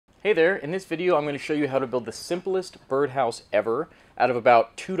Hey there, in this video I'm going to show you how to build the simplest birdhouse ever out of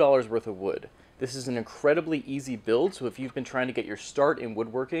about $2 worth of wood. This is an incredibly easy build, so if you've been trying to get your start in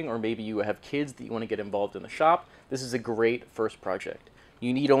woodworking, or maybe you have kids that you want to get involved in the shop, this is a great first project.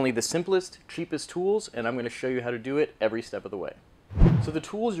 You need only the simplest, cheapest tools, and I'm going to show you how to do it every step of the way. So the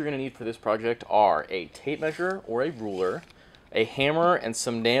tools you're going to need for this project are a tape measure or a ruler, a hammer, and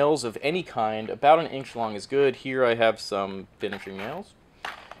some nails of any kind. About an inch long is good. Here I have some finishing nails.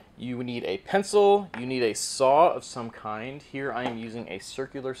 You need a pencil, you need a saw of some kind. Here I am using a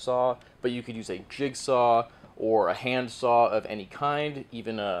circular saw, but you could use a jigsaw or a hand saw of any kind.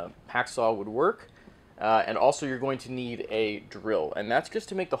 Even a hacksaw would work. And also you're going to need a drill, and that's just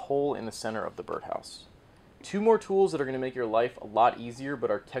to make the hole in the center of the birdhouse. Two more tools that are going to make your life a lot easier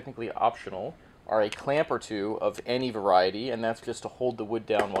but are technically optional are a clamp or two of any variety, and that's just to hold the wood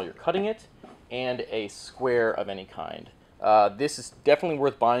down while you're cutting it, and a square of any kind. This is definitely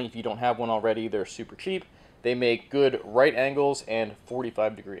worth buying if you don't have one already. They're super cheap. They make good right angles and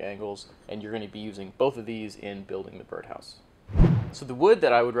 45-degree angles, and you're going to be using both of these in building the birdhouse. So the wood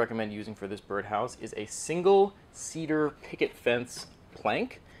that I would recommend using for this birdhouse is a single cedar picket fence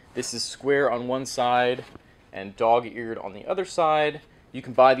plank. This is square on one side and dog-eared on the other side. You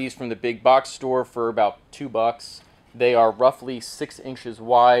can buy these from the big box store for about $2. They are roughly 6 inches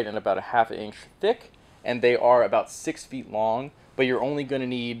wide and about a ½ inch thick, and they are about 6 feet long, but you're only going to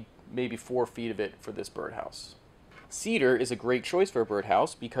need maybe 4 feet of it for this birdhouse. Cedar is a great choice for a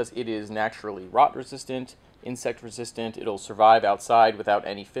birdhouse because it is naturally rot resistant, insect resistant. It'll survive outside without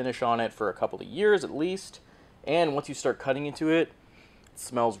any finish on it for a couple of years at least, and once you start cutting into it, it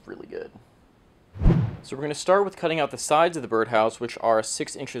smells really good. So we're going to start with cutting out the sides of the birdhouse, which are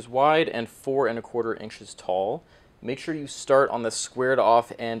 6 inches wide and 4¼ inches tall. Make sure you start on the squared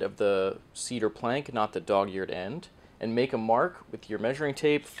off end of the cedar plank, not the dog-eared end, and make a mark with your measuring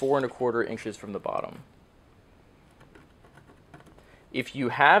tape 4¼ inches from the bottom. If you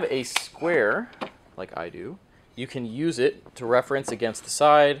have a square, like I do, you can use it to reference against the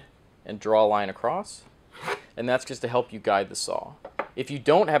side and draw a line across, and that's just to help you guide the saw. If you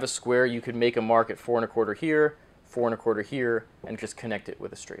don't have a square, you could make a mark at 4¼ here, 4¼ here, and just connect it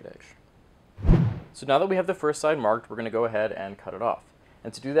with a straight edge. So now that we have the first side marked, we're going to go ahead and cut it off.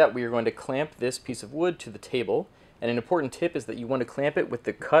 And to do that, we are going to clamp this piece of wood to the table. And an important tip is that you want to clamp it with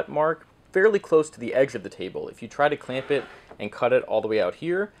the cut mark fairly close to the edge of the table. If you try to clamp it and cut it all the way out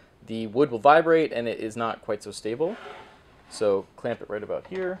here, the wood will vibrate and it is not quite so stable. So clamp it right about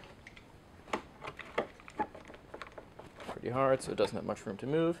here. Pretty hard so it doesn't have much room to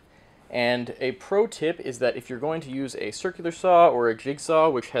move. And a pro tip is that if you're going to use a circular saw or a jigsaw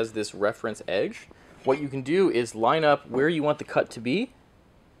which has this reference edge, what you can do is line up where you want the cut to be,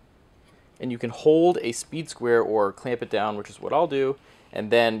 and you can hold a speed square or clamp it down, which is what I'll do, and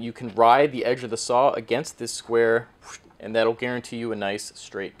then you can ride the edge of the saw against this square, and that'll guarantee you a nice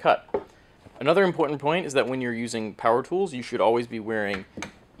straight cut. Another important point is that when you're using power tools, you should always be wearing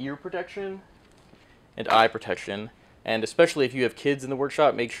ear protection and eye protection, and especially if you have kids in the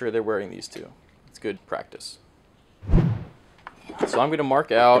workshop, make sure they're wearing these too. It's good practice. So I'm going to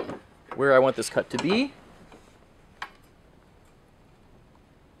mark out where I want this cut to be,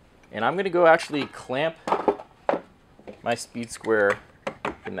 and I'm going to go actually clamp my speed square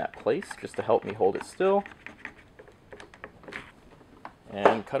in that place just to help me hold it still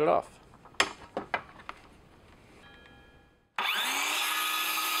and cut it off.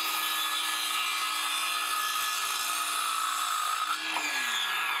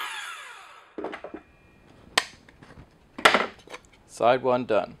 Side one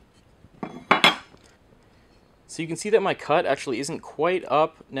done. So you can see that my cut actually isn't quite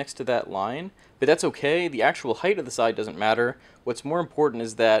up next to that line, but that's okay. The actual height of the side doesn't matter. What's more important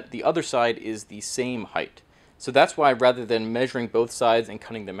is that the other side is the same height. So that's why rather than measuring both sides and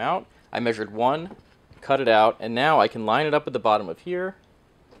cutting them out, I measured one, cut it out, and now I can line it up at the bottom of here,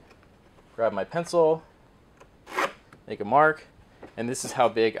 grab my pencil, make a mark, and this is how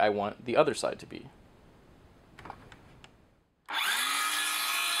big I want the other side to be.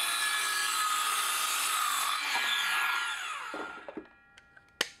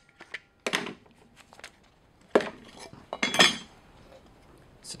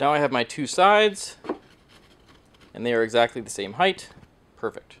 So now I have my two sides, and they are exactly the same height.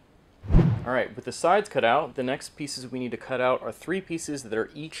 Perfect. All right, with the sides cut out, the next pieces we need to cut out are 3 pieces that are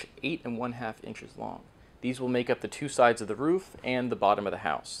each 8½ inches long. These will make up the 2 sides of the roof and the bottom of the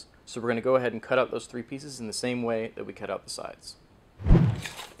house. So we're going to go ahead and cut out those 3 pieces in the same way that we cut out the sides.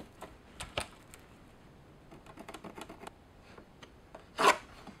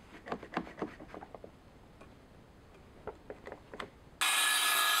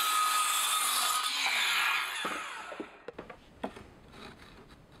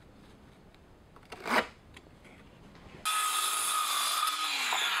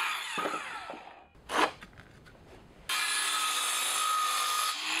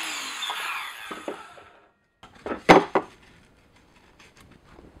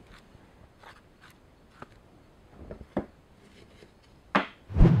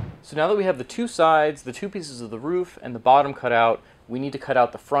 So now that we have the two sides, the two pieces of the roof, and the bottom cut out, we need to cut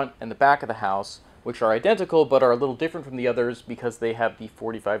out the front and the back of the house, which are identical but are a little different from the others because they have the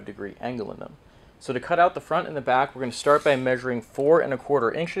 45-degree angle in them. So to cut out the front and the back, we're going to start by measuring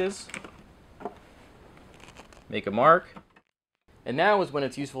 4¼ inches. Make a mark. And now is when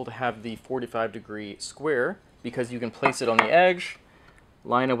it's useful to have the 45-degree square, because you can place it on the edge,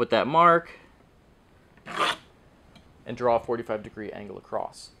 line up with that mark, and draw a 45-degree angle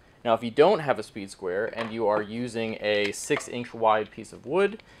across. Now if you don't have a speed square and you are using a 6-inch wide piece of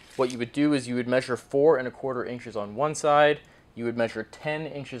wood, what you would do is you would measure 4¼ inches on one side, you would measure 10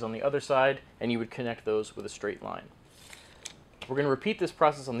 inches on the other side, and you would connect those with a straight line. We're going to repeat this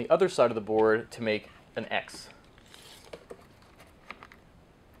process on the other side of the board to make an X.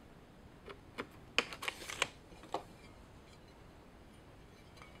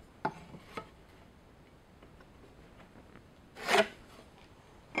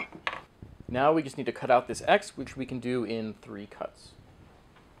 Now we just need to cut out this X, which we can do in 3 cuts.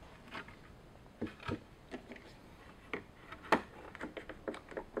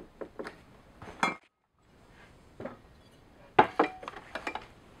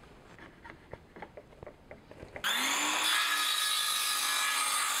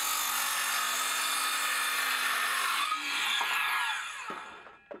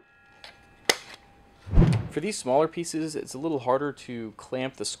 For these smaller pieces, it's a little harder to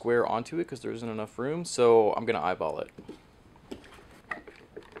clamp the square onto it because there isn't enough room, so I'm going to eyeball it.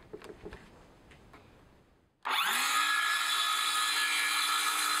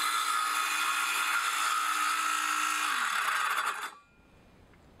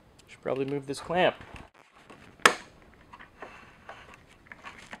 Should probably move this clamp.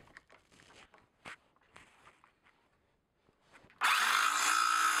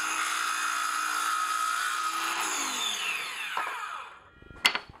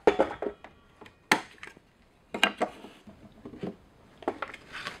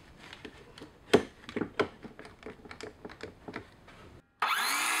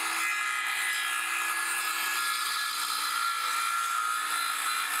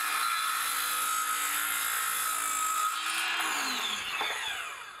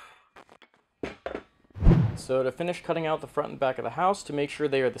 So to finish cutting out the front and back of the house, to make sure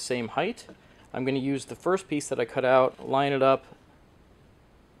they are the same height, I'm going to use the first piece that I cut out, line it up,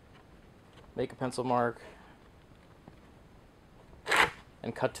 make a pencil mark,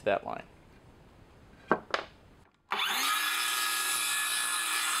 and cut to that line.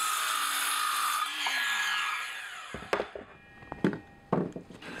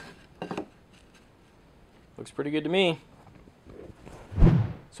 Looks pretty good to me.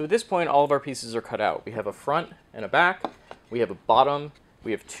 So at this point, all of our pieces are cut out. We have a front and a back, we have a bottom,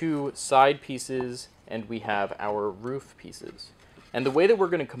 we have 2 side pieces, and we have our roof pieces. And the way that we're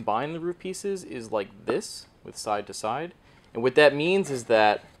going to combine the roof pieces is like this, with side to side. And what that means is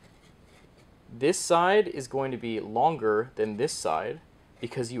that this side is going to be longer than this side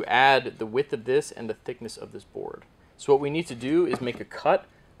because you add the width of this and the thickness of this board. So what we need to do is make a cut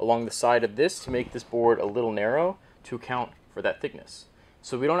along the side of this to make this board a little narrow to account for that thickness.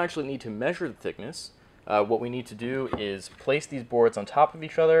 So we don't actually need to measure the thickness. What we need to do is place these boards on top of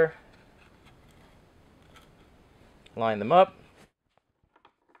each other, line them up,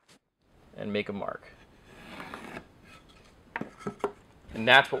 and make a mark. And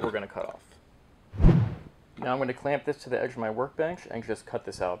that's what we're going to cut off. Now I'm going to clamp this to the edge of my workbench and just cut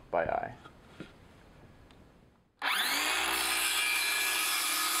this out by eye.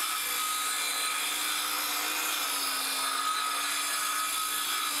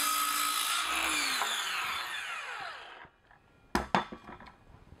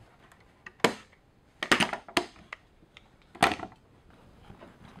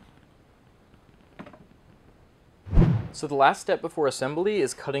 So the last step before assembly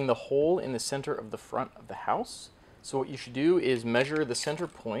is cutting the hole in the center of the front of the house. So what you should do is measure the center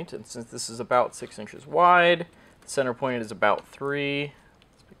point, and since this is about 6 inches wide, the center point is about 3.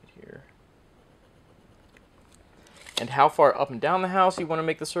 Let's pick it here. And how far up and down the house you want to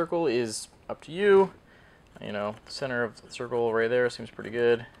make the circle is up to you. You know, the center of the circle right there seems pretty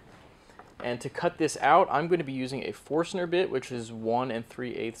good. And to cut this out, I'm going to be using a Forstner bit, which is 1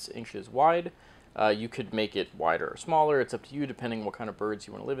 3/8 inches wide. You could make it wider or smaller. It's up to you depending on what kind of birds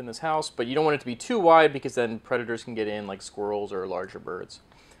you want to live in this house. But you don't want it to be too wide because then predators can get in, like squirrels or larger birds.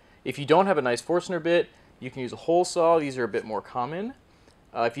 If you don't have a nice Forstner bit, you can use a hole saw. These are a bit more common.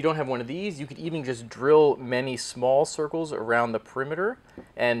 If you don't have one of these, you could even just drill many small circles around the perimeter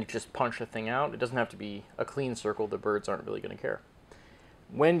and just punch the thing out. It doesn't have to be a clean circle. The birds aren't really going to care.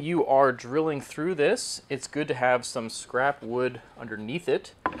 When you are drilling through this, it's good to have some scrap wood underneath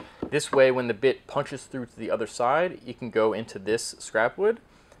it This way, when the bit punches through to the other side, you can go into this scrap wood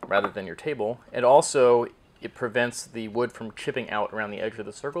rather than your table. And also, it prevents the wood from chipping out around the edge of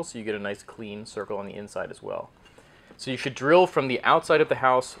the circle, so you get a nice clean circle on the inside as well. So you should drill from the outside of the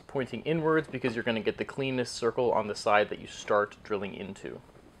house pointing inwards, because you're going to get the cleanest circle on the side that you start drilling into.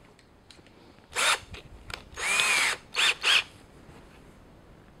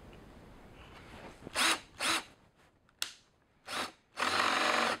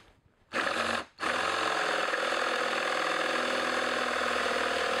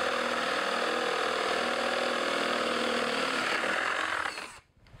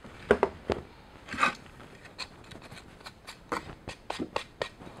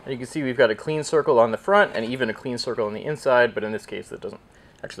 You can see we've got a clean circle on the front and even a clean circle on the inside, but in this case that doesn't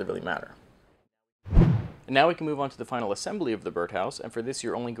actually really matter. And now we can move on to the final assembly of the birdhouse, and for this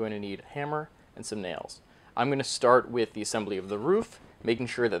you're only going to need a hammer and some nails. I'm going to start with the assembly of the roof, making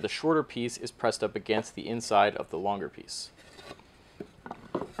sure that the shorter piece is pressed up against the inside of the longer piece.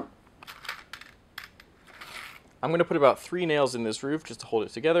 I'm going to put about 3 nails in this roof just to hold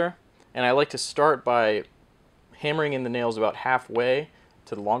it together, and I like to start by hammering in the nails about halfway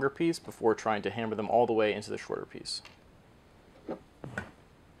to the longer piece before trying to hammer them all the way into the shorter piece.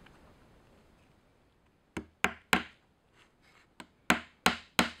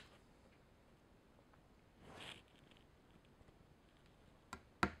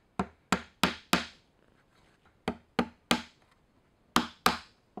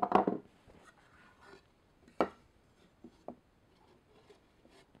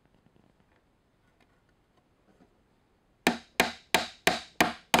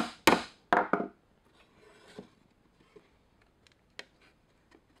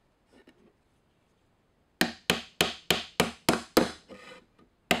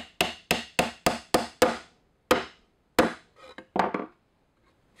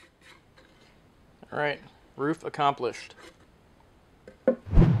 Alright, roof accomplished.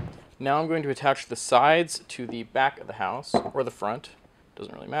 Now I'm going to attach the sides to the back of the house, or the front,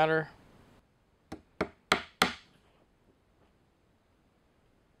 doesn't really matter.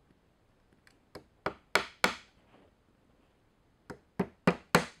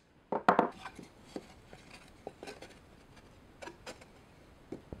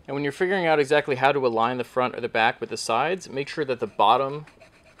 And when you're figuring out exactly how to align the front or the back with the sides, make sure that the bottom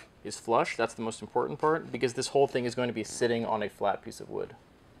is flush. That's the most important part, because this whole thing is going to be sitting on a flat piece of wood.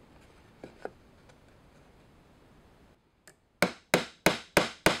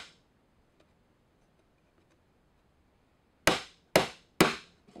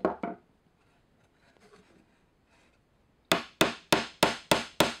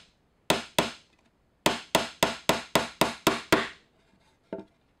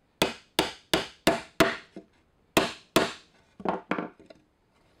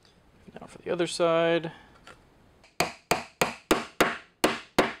 Now for the other side. That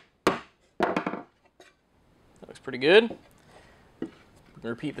looks pretty good. We can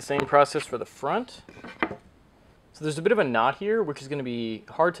repeat the same process for the front. So there's a bit of a knot here, which is going to be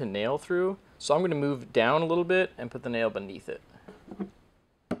hard to nail through. So I'm going to move down a little bit and put the nail beneath it.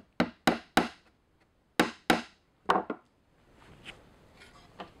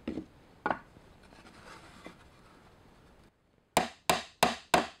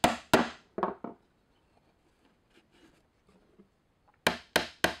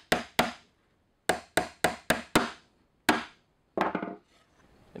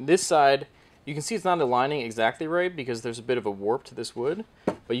 And this side, you can see it's not aligning exactly right because there's a bit of a warp to this wood,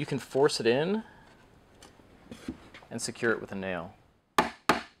 but you can force it in and secure it with a nail.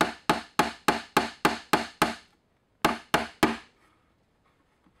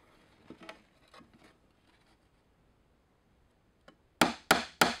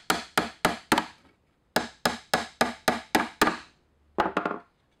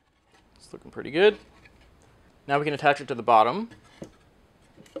 It's looking pretty good. Now we can attach it to the bottom.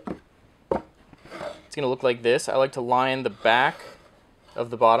 It's going to look like this. I like to line the back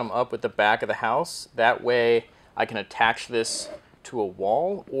of the bottom up with the back of the house. That way I can attach this to a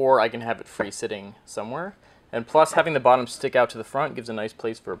wall, or I can have it free sitting somewhere. And plus, having the bottom stick out to the front gives a nice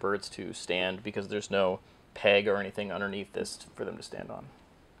place for birds to stand, because there's no peg or anything underneath this for them to stand on.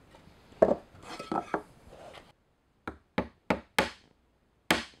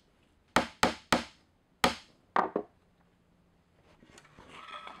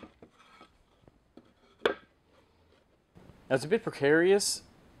 Now it's a bit precarious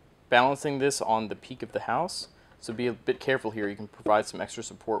balancing this on the peak of the house, so be a bit careful here. You can provide some extra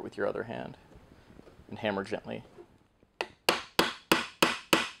support with your other hand and hammer gently. Now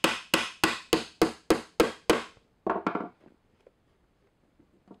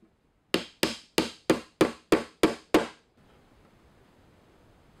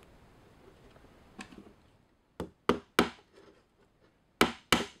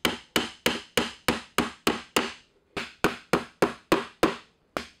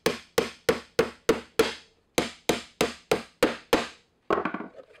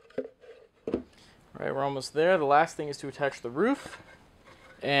Right, we're almost there. The last thing is to attach the roof.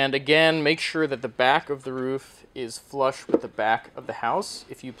 And again, make sure that the back of the roof is flush with the back of the house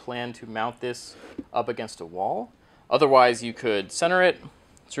if you plan to mount this up against a wall. Otherwise, you could center it.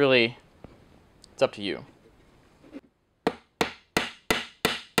 It's up to you.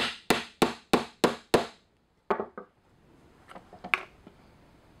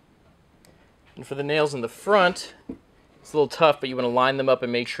 And for the nails in the front, it's a little tough, but you want to line them up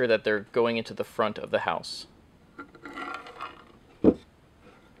and make sure that they're going into the front of the house.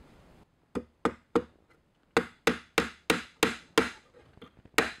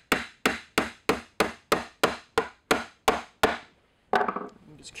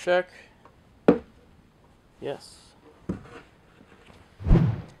 Just check. Yes.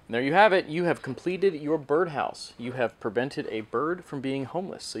 And there you have it. You have completed your birdhouse. You have prevented a bird from being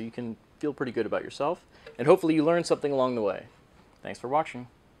homeless, so you can feel pretty good about yourself. And hopefully you learned something along the way. Thanks for watching.